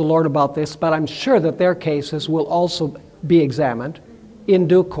thus saith the Lord about this, but I'm sure that their cases will also be examined in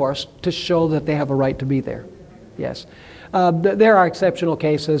due course to show that they have a right to be there. Yes. There are exceptional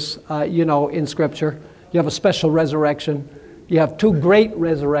cases, in Scripture. You have a special resurrection. You have two great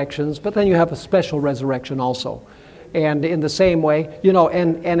resurrections, but then you have a special resurrection also. And in the same way,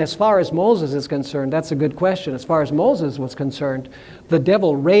 and as far as Moses is concerned, that's a good question. As far as Moses was concerned, the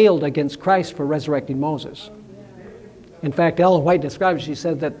devil railed against Christ for resurrecting Moses. In fact, Ellen White describes, she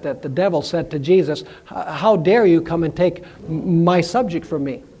said that the devil said to Jesus, how dare you come and take my subject from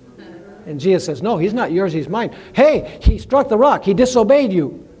me? And Jesus says, no, he's not yours, he's mine. Hey, he struck the rock, he disobeyed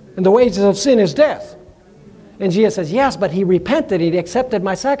you, and the wages of sin is death. And Jesus says, yes, but he repented, he accepted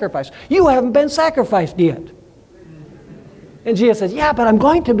my sacrifice. You haven't been sacrificed yet. And Jesus says, yeah, but I'm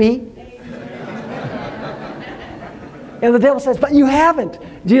going to be. And the devil says, but you haven't.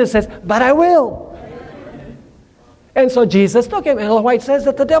 Jesus says, but I will. And so Jesus took him. And Ellen White says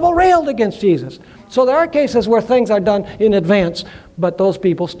that the devil railed against Jesus. So there are cases where things are done in advance, but those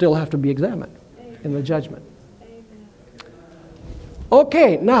people still have to be examined in the judgment.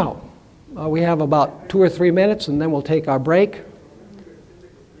 Okay, now, we have about 2 or 3 minutes, and then we'll take our break.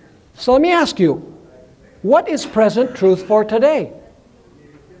 So let me ask you, what is present truth for today?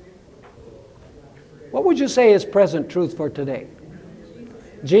 What would you say is present truth for today?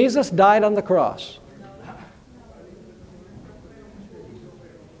 Jesus died on the cross.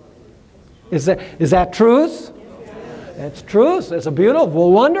 Is that truth? That's truth. It's a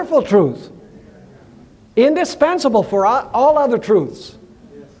beautiful, wonderful truth. Indispensable for all other truths.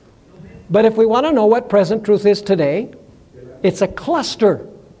 But if we want to know what present truth is today, it's a cluster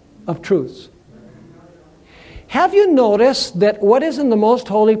of truths. Have you noticed that what is in the most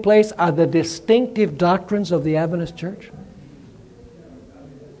holy place are the distinctive doctrines of the Adventist Church?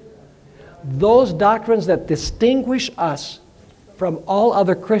 Those doctrines that distinguish us from all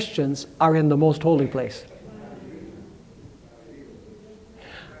other Christians are in the most holy place.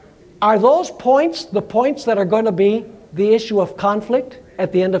 Are those points the points that are going to be the issue of conflict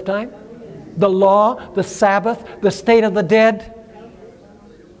at the end of time? The law, the Sabbath, the state of the dead?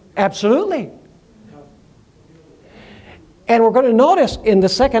 Absolutely. And we're going to notice in the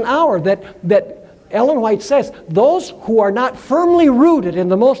second hour that Ellen White says, those who are not firmly rooted in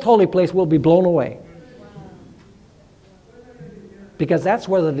the most holy place will be blown away. Because that's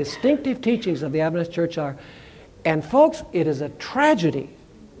where the distinctive teachings of the Adventist Church are. And folks, it is a tragedy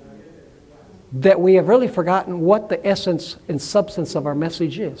that we have really forgotten what the essence and substance of our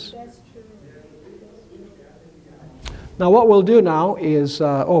message is. Now what we'll do now is,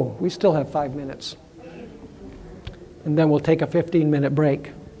 we still have 5 minutes. And then we'll take a 15-minute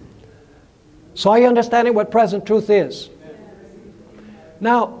break. So are you understanding what present truth is?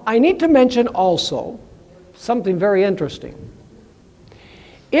 Now, I need to mention also something very interesting.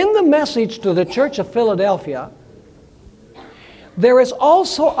 In the message to the Church of Philadelphia, there is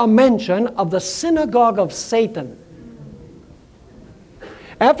also a mention of the synagogue of Satan.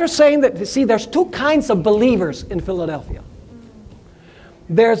 After saying that, see, there's two kinds of believers in Philadelphia.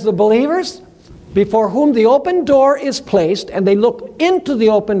 There's the believers before whom the open door is placed, and they look into the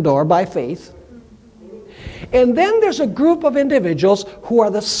open door by faith. And then there's a group of individuals who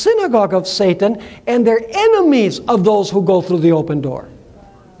are the synagogue of Satan, and they're enemies of those who go through the open door.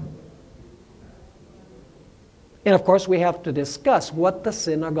 And of course, we have to discuss what the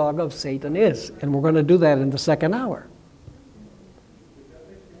synagogue of Satan is, and we're going to do that in the second hour.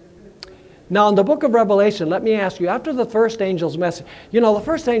 Now, in the book of Revelation, let me ask you, after the first angel's message, the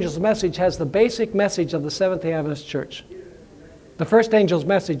first angel's message has the basic message of the Seventh-day Adventist Church. The first angel's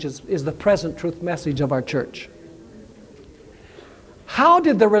message is the present truth message of our church. How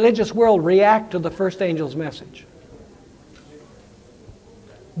did the religious world react to the first angel's message?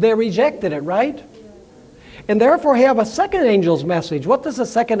 They rejected it, right? And therefore have a second angel's message. What does the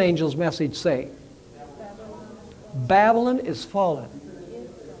second angel's message say? Babylon is fallen.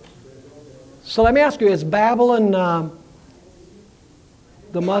 So let me ask you, is Babylon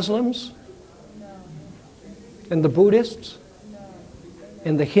the Muslims? And the Buddhists?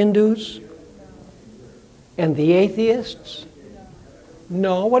 And the Hindus? And the atheists?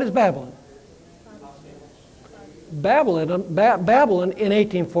 No. What is Babylon? Babylon in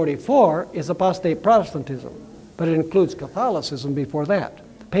 1844 is apostate Protestantism, but it includes Catholicism before that,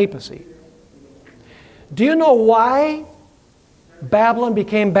 the papacy. Do you know why Babylon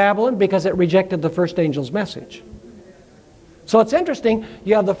became Babylon? Because it rejected the first angel's message. So it's interesting,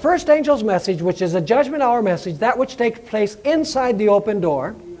 you have the first angel's message, which is a judgment hour message, that which takes place inside the open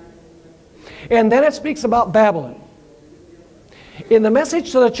door, and then it speaks about Babylon. In the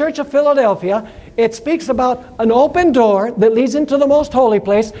message to the Church of Philadelphia, it speaks about an open door that leads into the most holy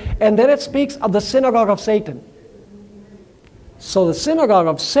place, and then it speaks of the synagogue of Satan. So the synagogue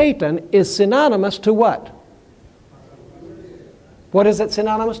of Satan is synonymous to what? What is it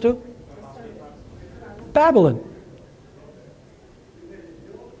synonymous to? Babylon.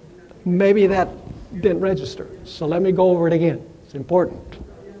 Maybe that didn't register, so let me go over it again. It's important.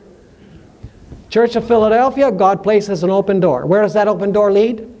 Church of Philadelphia, God places an open door. Where does that open door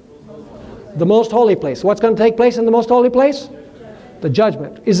lead? The most holy place. What's going to take place in the most holy place? The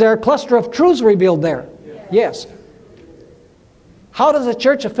judgment. Is there a cluster of truths revealed there? Yes. How does the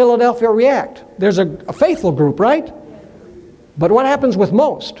Church of Philadelphia react? There's a faithful group, right? But what happens with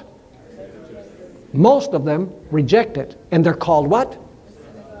most? Most of them reject it. And they're called what?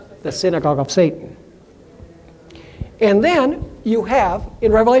 The synagogue of Satan. And then you have,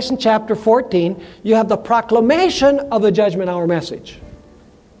 in Revelation chapter 14, you have the proclamation of the judgment hour message.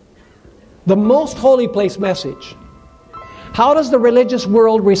 The most holy place message. How does the religious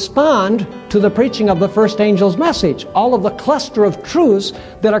world respond to the preaching of the first angel's message? All of the cluster of truths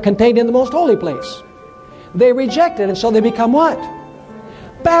that are contained in the most holy place. They reject it, and so they become what?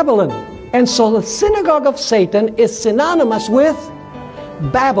 Babylon. And so the synagogue of Satan is synonymous with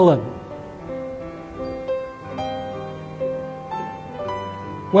Babylon.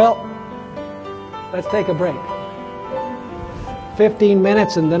 Well, let's take a break. 15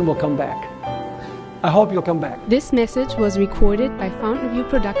 minutes and then we'll come back. I hope you'll come back. This message was recorded by Fountain View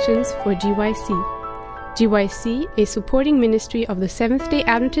Productions for GYC. GYC, a supporting ministry of the Seventh-day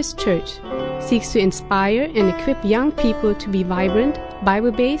Adventist Church, seeks to inspire and equip young people to be vibrant,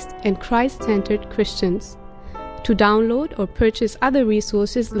 Bible-based, and Christ-centered Christians. To download or purchase other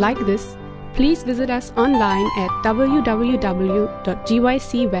resources like this, please visit us online at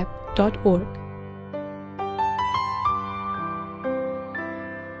www.gycweb.org.